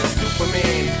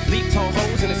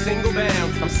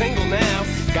single now.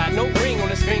 Got no ring on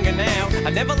his finger now. I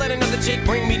never let another chick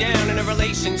bring me down in a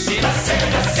relationship.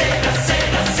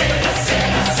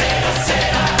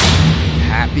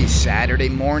 Happy Saturday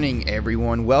morning,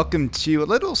 everyone. Welcome to a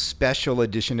little special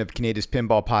edition of Canada's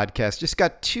Pinball Podcast. Just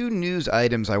got two news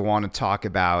items I want to talk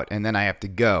about, and then I have to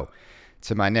go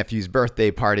to my nephew's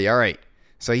birthday party. All right,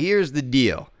 so here's the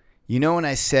deal. You know when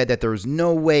I said that there was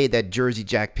no way that Jersey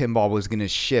Jack Pinball was going to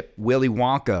ship Willy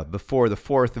Wonka before the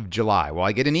 4th of July? Well,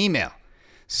 I get an email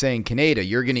saying, Canada,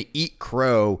 you're going to eat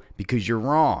crow because you're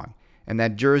wrong, and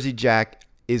that Jersey Jack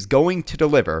is going to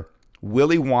deliver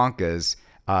Willy Wonka's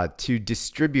to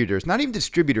distributors, not even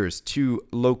distributors, to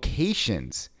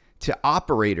locations, to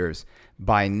operators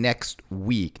by next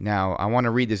week. Now, I want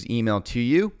to read this email to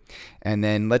you, and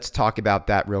then let's talk about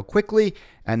that real quickly,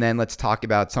 and then let's talk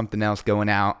about something else going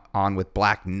on with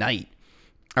Black Knight.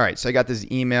 All right, so I got this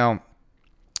email.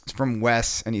 It's from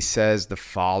Wes, and he says the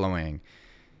following.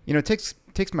 You know, it takes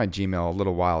my Gmail a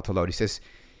little while to load.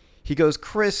 He goes,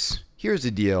 Chris, here's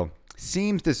the deal.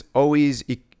 Seems this always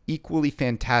equally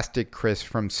fantastic Chris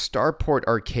from Starport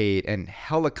Arcade and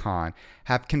Helicon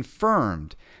have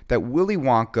confirmed that Willy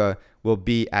Wonka will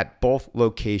be at both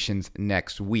locations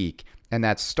next week, and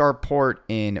that's Starport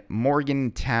in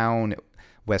Morgantown,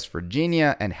 West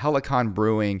Virginia, and Helicon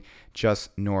Brewing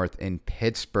just north in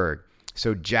Pittsburgh.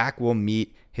 So Jack will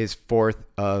meet his 4th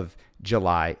of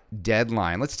July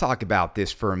deadline. Let's talk about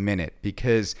this for a minute,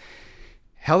 because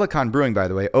Helicon Brewing, by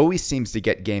the way, always seems to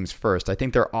get games first. I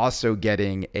think they're also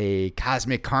getting a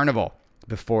Cosmic Carnival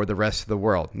before the rest of the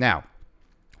world. Now,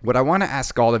 what I want to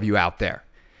ask all of you out there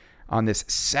on this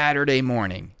Saturday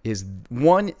morning is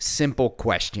one simple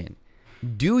question.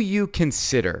 Do you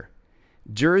consider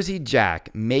Jersey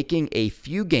Jack making a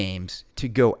few games to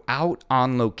go out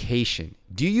on location?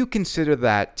 Do you consider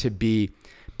that to be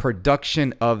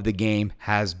production of the game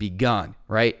has begun,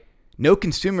 right? No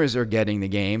consumers are getting the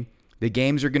game. The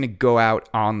games are going to go out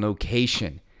on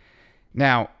location.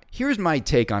 Now, here's my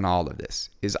take on all of this,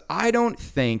 is I don't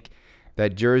think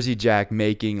that Jersey Jack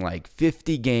making like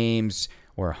 50 games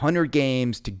or 100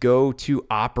 games to go to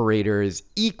operators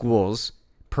equals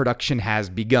production has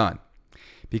begun.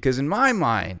 Because in my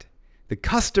mind, the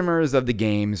customers of the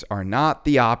games are not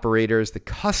the operators. The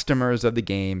customers of the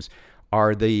games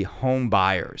are the home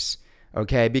buyers,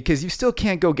 okay? Because you still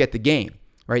can't go get the game.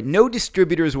 Right? No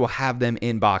distributors will have them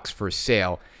in box for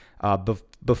sale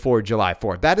before July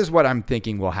 4th. That is what I'm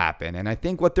thinking will happen. And I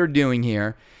think what they're doing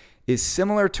here is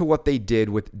similar to what they did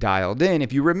with Dialed In.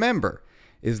 If you remember,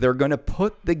 is they're going to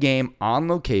put the game on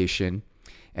location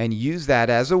and use that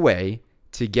as a way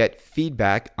to get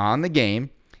feedback on the game,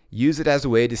 use it as a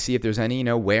way to see if there's any,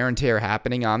 wear and tear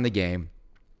happening on the game.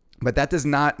 But that does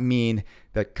not mean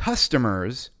that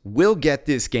customers will get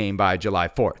this game by July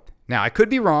 4th. Now, I could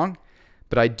be wrong,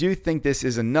 but I do think this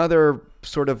is another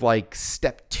sort of like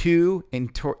step 2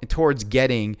 towards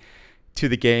getting to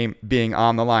the game being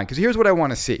on the line. Because here's what I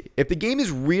want to see. If the game is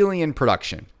really in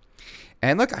production,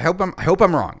 and look, I hope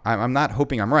I'm wrong. I'm not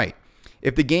hoping I'm right.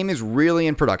 If the game is really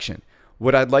in production,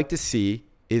 what I'd like to see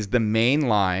is the main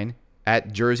line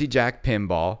at Jersey Jack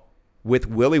Pinball with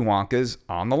Willy Wonka's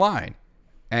on the line.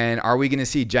 And are we going to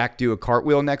see Jack do a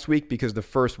cartwheel next week because the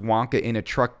first Wonka in a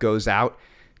truck goes out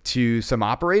to some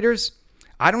operators?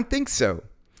 I don't think so.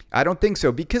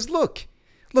 Because look,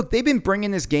 they've been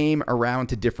bringing this game around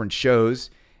to different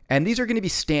shows, and these are going to be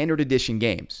standard edition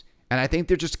games. And I think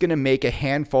they're just going to make a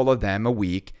handful of them a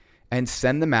week and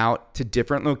send them out to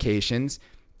different locations.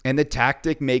 And the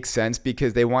tactic makes sense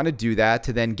because they want to do that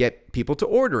to then get people to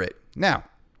order it. Now,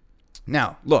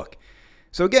 look.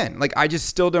 So again, I just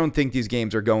still don't think these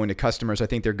games are going to customers. I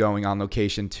think they're going on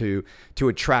location to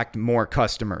attract more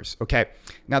customers. Okay.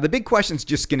 Now the big question is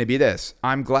just going to be this.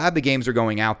 I'm glad the games are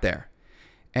going out there.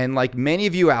 And like many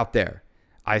of you out there,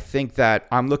 I think that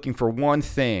I'm looking for one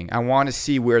thing. I want to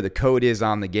see where the code is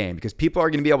on the game, because people are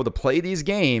going to be able to play these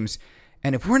games.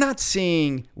 And if we're not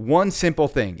seeing one simple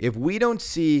thing, if we don't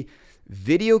see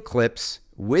video clips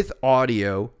with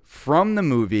audio from the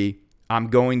movie, I'm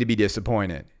going to be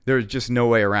disappointed. There's just no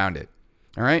way around it.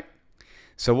 All right?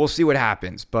 So we'll see what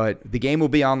happens. But the game will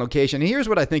be on location. And here's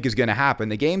what I think is going to happen.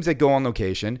 The games that go on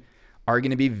location are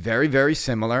going to be very, very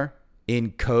similar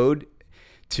in code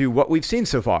to what we've seen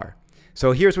so far.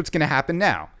 So here's what's going to happen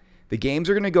now. The games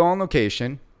are going to go on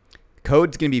location.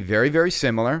 Code's going to be very, very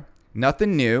similar.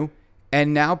 Nothing new.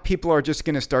 And now people are just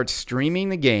going to start streaming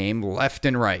the game left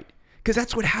and right. Because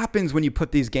that's what happens when you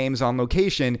put these games on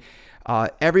location.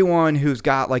 Everyone who's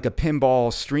got like a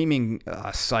pinball streaming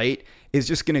site is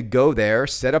just going to go there,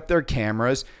 set up their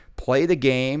cameras, play the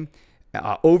game,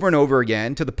 over and over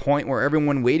again to the point where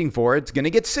everyone waiting for it's going to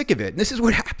get sick of it. And this is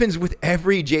what happens with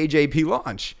every JJP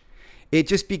launch. It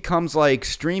just becomes like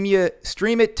stream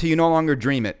it till you no longer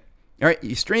dream it. All right,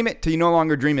 you stream it till you no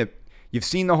longer dream it. You've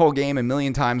seen the whole game a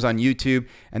million times on YouTube,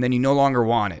 and then you no longer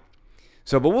want it.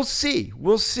 So, but we'll see.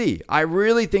 We'll see. I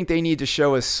really think they need to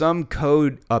show us some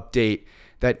code update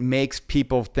that makes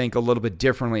people think a little bit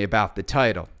differently about the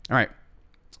title. All right.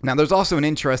 Now, there's also an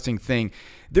interesting thing.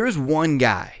 There's one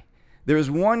guy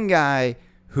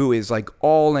who is like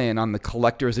all in on the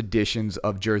collector's editions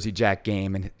of Jersey Jack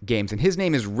games, and his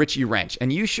name is Richie Wrench.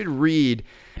 And you should read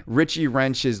Richie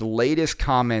Wrench's latest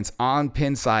comments on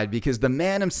Pinside, because the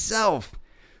man himself,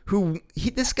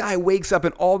 this guy wakes up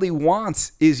and all he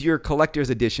wants is your collector's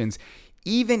editions.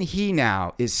 Even he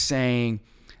now is saying,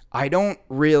 I don't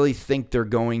really think they're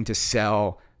going to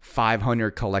sell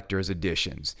 500 collector's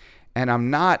editions. And I'm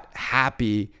not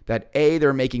happy that A,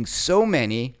 they're making so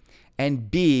many,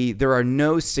 and B, there are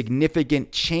no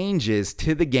significant changes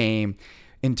to the game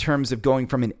in terms of going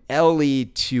from an LE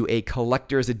to a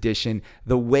collector's edition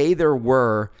the way there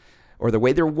was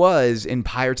in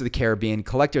Pirates of the Caribbean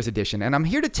Collector's Edition. And I'm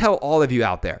here to tell all of you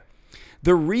out there,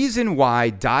 the reason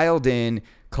why Dialed In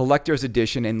Collector's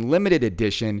Edition and Limited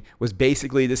Edition was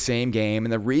basically the same game,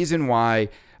 and the reason why,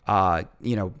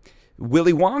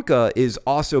 Willy Wonka is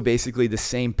also basically the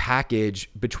same package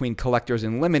between Collector's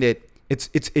and Limited,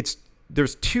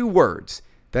 there's two words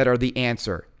that are the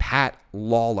answer: Pat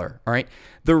Lawler. All right.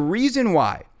 The reason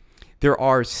why there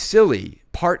are silly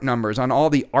part numbers on all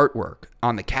the artwork,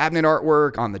 on the cabinet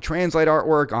artwork, on the translate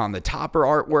artwork, on the topper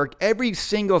artwork, every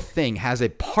single thing has a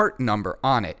part number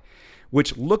on it,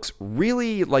 which looks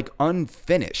really like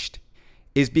unfinished,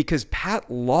 is because Pat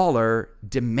Lawler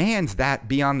demands that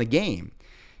be on the game,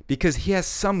 because he has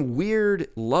some weird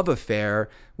love affair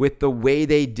with the way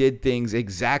they did things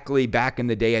exactly back in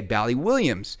the day at Bally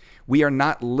Williams. We are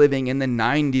not living in the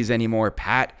 90s anymore,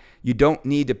 Pat. You don't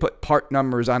need to put part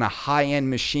numbers on a high-end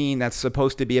machine that's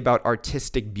supposed to be about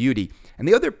artistic beauty. And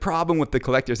the other problem with the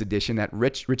collector's edition that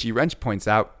Richie Wrench points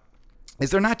out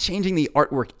is they're not changing the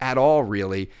artwork at all,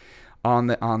 really, on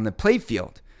the play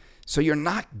field. So you're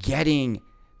not getting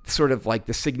sort of like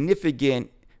the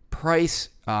significant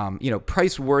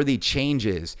price-worthy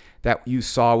changes that you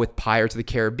saw with Pirates of the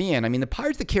Caribbean. I mean, the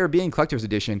Pirates of the Caribbean Collector's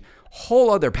Edition, whole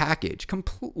other package,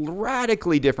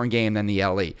 radically different game than the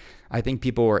LE. I think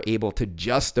people were able to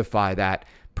justify that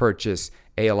purchase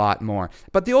a lot more.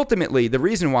 But ultimately, the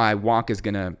reason why Wonka is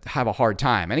going to have a hard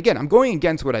time, and again, I'm going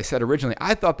against what I said originally.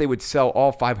 I thought they would sell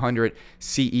all 500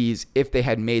 CEs if they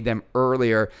had made them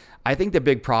earlier. I think the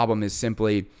big problem is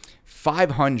simply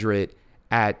 500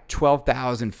 at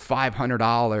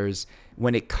 $12,500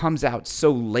 when it comes out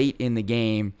so late in the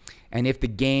game. And if the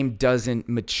game doesn't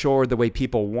mature the way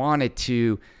people want it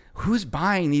to, who's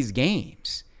buying these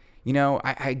games?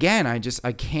 I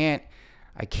can't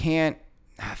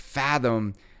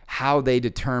fathom how they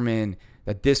determine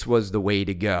that this was the way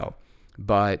to go.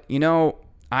 But, I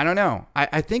don't know.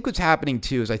 I think what's happening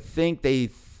too is I think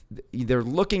they're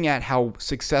looking at how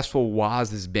successful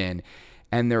Woz has been,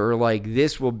 and they're like,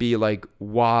 this will be like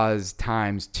Woz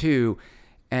times 2.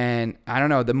 And I don't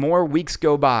know, the more weeks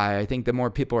go by, I think the more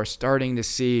people are starting to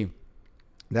see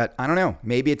that, I don't know,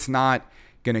 maybe it's not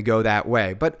going to go that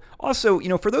way. But also,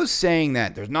 for those saying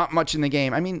that there's not much in the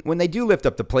game, I mean, when they do lift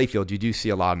up the playfield, you do see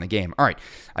a lot in the game. All right,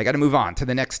 I got to move on to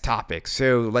the next topic.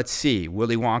 So let's see,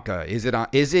 Willy Wonka, is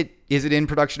it in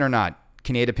production or not?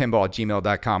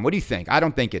 CanadaPinball@gmail.com. What do you think? I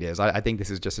don't think it is. I think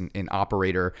this is just an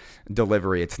operator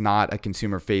delivery. It's not a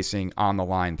consumer-facing,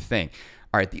 on-the-line thing.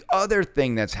 All right, the other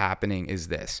thing that's happening is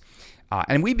this.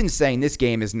 And we've been saying this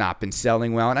game has not been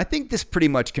selling well, and I think this pretty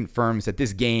much confirms that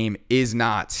this game is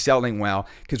not selling well,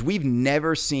 because we've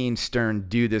never seen Stern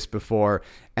do this before,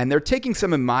 and they're taking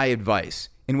some of my advice,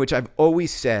 in which I've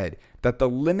always said that the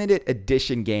limited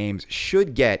edition games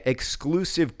should get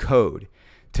exclusive code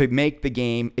to make the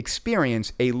game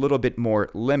experience a little bit more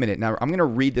limited. Now, I'm going to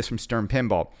read this from Stern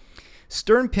Pinball.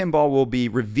 Stern Pinball will be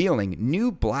revealing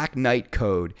new Black Knight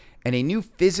code and a new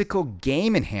physical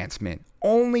game enhancement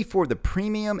only for the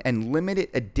premium and limited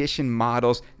edition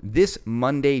models this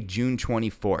Monday, June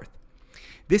 24th.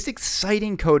 This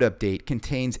exciting code update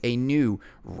contains a new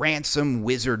Ransom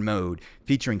Wizard mode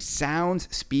featuring sounds,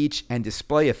 speech, and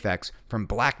display effects from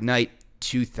Black Knight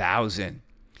 2000.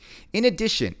 In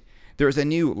addition, there is a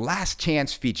new Last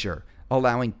Chance feature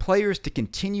allowing players to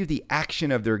continue the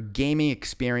action of their gaming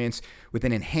experience with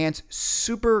an enhanced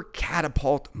Super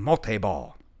Catapult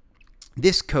Multi-Ball.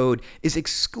 This code is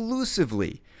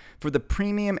exclusively for the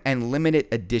premium and limited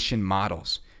edition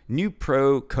models. New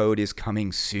Pro code is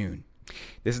coming soon.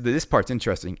 This part's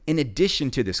interesting. In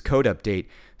addition to this code update,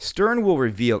 Stern will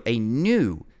reveal a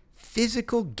new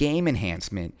physical game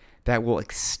enhancement that will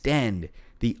extend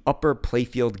the upper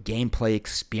playfield gameplay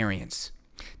experience.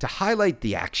 To highlight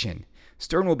the action,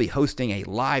 Stern will be hosting a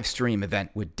live stream event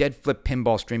with Dead Flip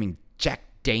Pinball streaming Jack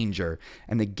Danger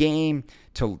and the game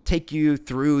to take you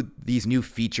through these new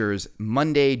features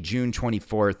Monday, June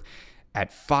 24th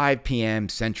at 5 p.m.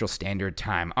 Central Standard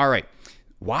Time. All right,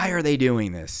 why are they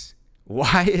doing this?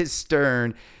 Why is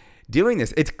Stern doing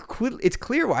this? It's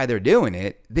clear why they're doing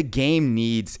it. The game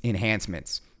needs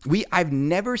enhancements. I've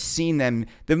never seen them.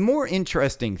 The more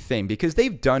interesting thing, because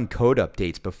they've done code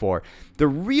updates before, the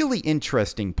really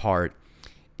interesting part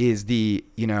is the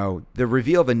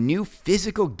reveal of a new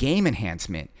physical game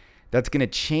enhancement that's going to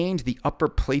change the upper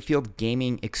playfield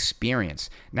gaming experience.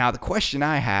 Now, the question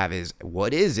I have is,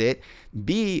 what is it?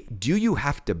 B, do you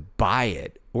have to buy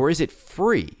it or is it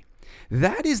free?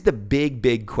 That is the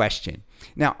big question.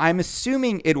 Now, I'm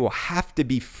assuming it will have to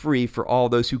be free for all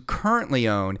those who currently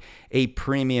own a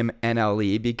premium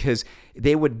NLE, because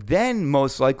they would then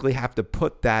most likely have to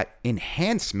put that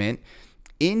enhancement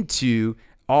into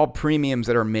all premiums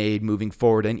that are made moving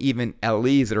forward and even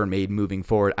LEs that are made moving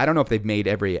forward. I don't know if they've made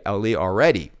every LE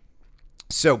already.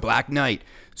 So Black Knight,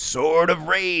 Sword of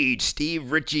Rage, Steve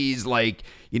Ritchie's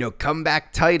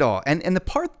comeback title. And the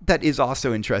part that is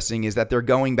also interesting is that they're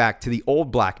going back to the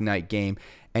old Black Knight game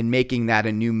and making that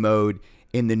a new mode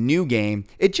in the new game.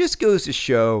 It just goes to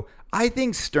show, I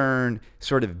think Stern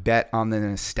sort of bet on the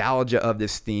nostalgia of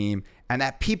this theme and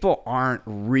that people aren't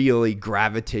really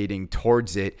gravitating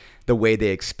towards it the way they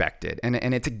expected. And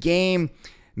it's a game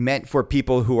meant for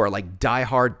people who are like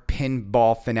diehard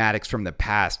pinball fanatics from the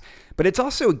past. But it's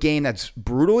also a game that's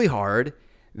brutally hard,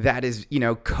 that is,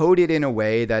 coded in a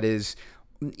way that is,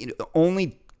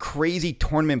 only crazy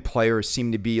tournament players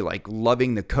seem to be like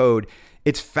loving the code.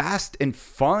 It's fast and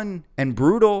fun and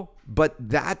brutal, but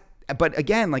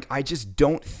again, I just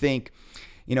don't think,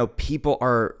 people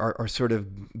are sort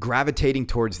of gravitating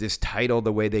towards this title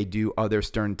the way they do other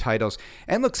Stern titles.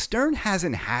 And look, Stern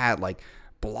hasn't had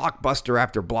blockbuster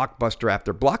after blockbuster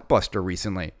after blockbuster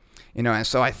recently, and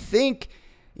so I think,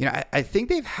 I think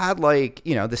they've had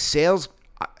the sales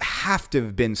have to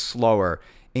have been slower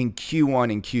in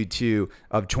Q1 and Q2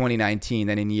 of 2019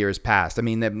 than in years past. I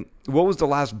mean, what was the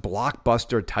last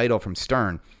blockbuster title from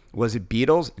Stern? Was it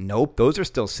Beatles? Nope. Those are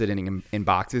still sitting in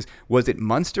boxes. Was it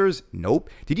Munsters? Nope.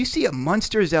 Did you see a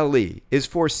Munsters LE is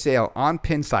for sale on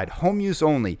Pinside, home use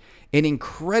only, in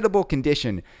incredible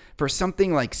condition for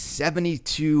something like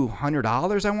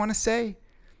 $7,200, I want to say,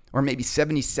 or maybe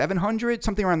 $7,700,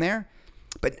 something around there.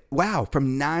 But wow,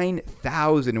 from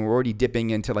 $9,000, and we're already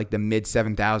dipping into the mid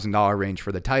 $7,000 range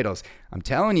for the titles. I'm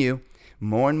telling you,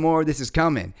 more and more of this is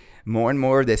coming. More and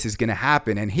more of this is going to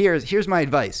happen. And here's my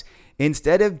advice.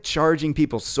 Instead of charging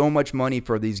people so much money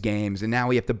for these games, and now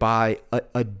we have to buy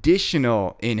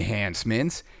additional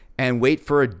enhancements and wait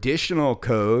for additional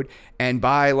code and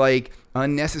buy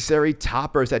unnecessary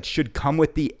toppers that should come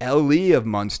with the LE of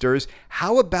Munsters,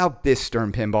 how about this,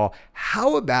 Stern Pinball?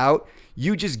 How about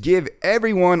you just give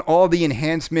everyone all the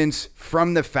enhancements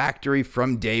from the factory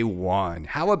from day one?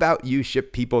 How about you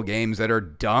ship people games that are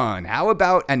done? How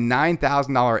about a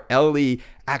 $9,000 LE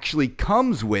actually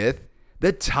comes with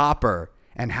the topper?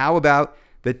 And how about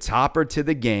the topper to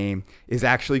the game is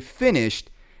actually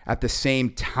finished at the same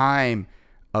time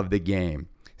of the game?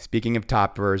 Speaking of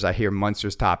toppers, I hear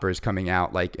Munsters toppers coming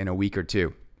out in a week or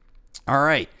two. All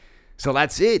right. So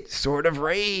that's it. Sword of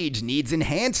Rage needs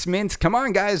enhancements. Come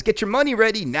on, guys, get your money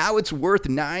ready. Now it's worth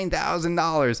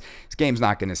 $9,000. This game's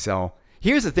not going to sell.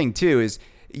 Here's the thing, too, is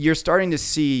you're starting to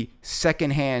see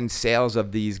secondhand sales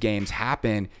of these games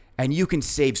happen, and you can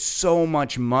save so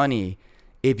much money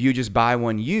if you just buy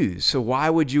one used. So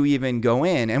why would you even go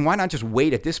in? And why not just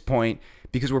wait at this point?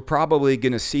 Because we're probably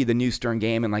going to see the new Stern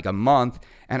game in a month,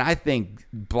 and I think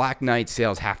Black Knight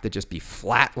sales have to just be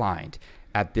flatlined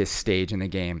at this stage in the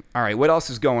game. All right, what else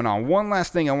is going on? One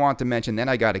last thing I want to mention, then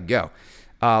I got to go.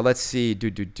 Let's see.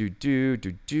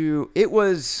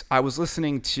 I was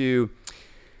listening to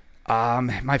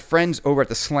my friends over at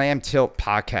the Slam Tilt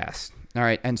podcast. All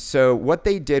right, and so what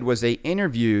they did was they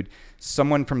interviewed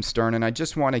someone from Stern, and I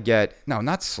just want to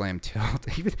not Slam Tilt.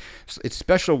 It's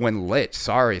Special When Lit.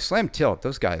 Sorry, Slam Tilt.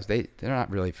 Those guys, they're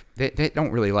not really. They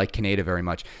don't really like Canada very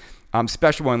much.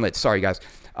 Special When Lit. Sorry, guys.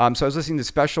 So I was listening to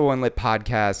Special When Lit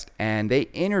podcast, and they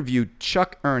interviewed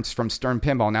Chuck Ernst from Stern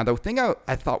Pinball. Now, the thing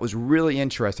I thought was really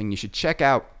interesting, you should check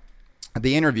out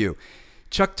the interview.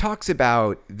 Chuck talks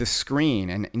about the screen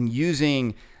and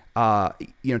using,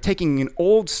 taking an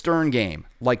old Stern game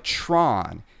like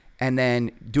Tron and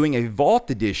then doing a Vault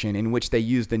edition in which they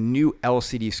used the new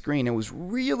LCD screen. It was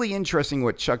really interesting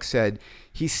what Chuck said.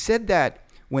 He said that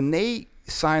when they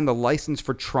signed the license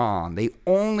for Tron, they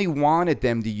only wanted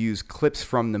them to use clips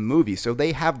from the movie. So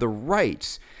they have the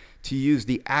rights to use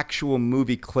the actual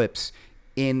movie clips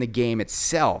in the game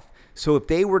itself. So if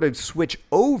they were to switch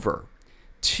over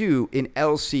to an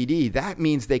LCD, that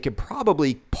means they could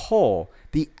probably pull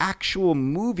the actual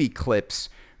movie clips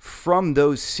from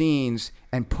those scenes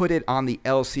and put it on the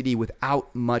LCD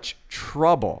without much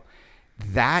trouble.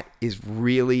 That is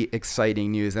really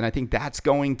exciting news, and I think that's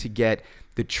going to get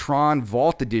the Tron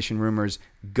Vault Edition rumors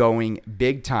going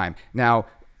big time. Now,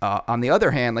 on the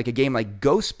other hand, like a game like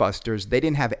Ghostbusters, they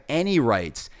didn't have any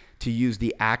rights to use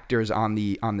the actors on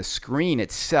the screen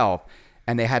itself,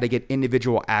 and they had to get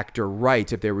individual actor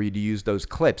rights if they were to use those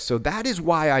clips. So that is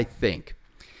why I think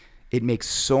it makes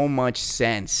so much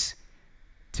sense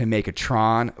to make a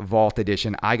Tron Vault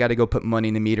Edition. I got to go put money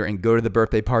in the meter and go to the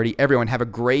birthday party. Everyone, have a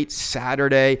great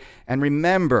Saturday. And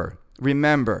remember,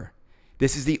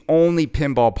 this is the only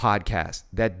pinball podcast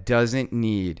that doesn't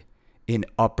need an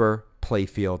upper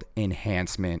playfield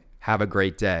enhancement. Have a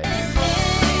great day.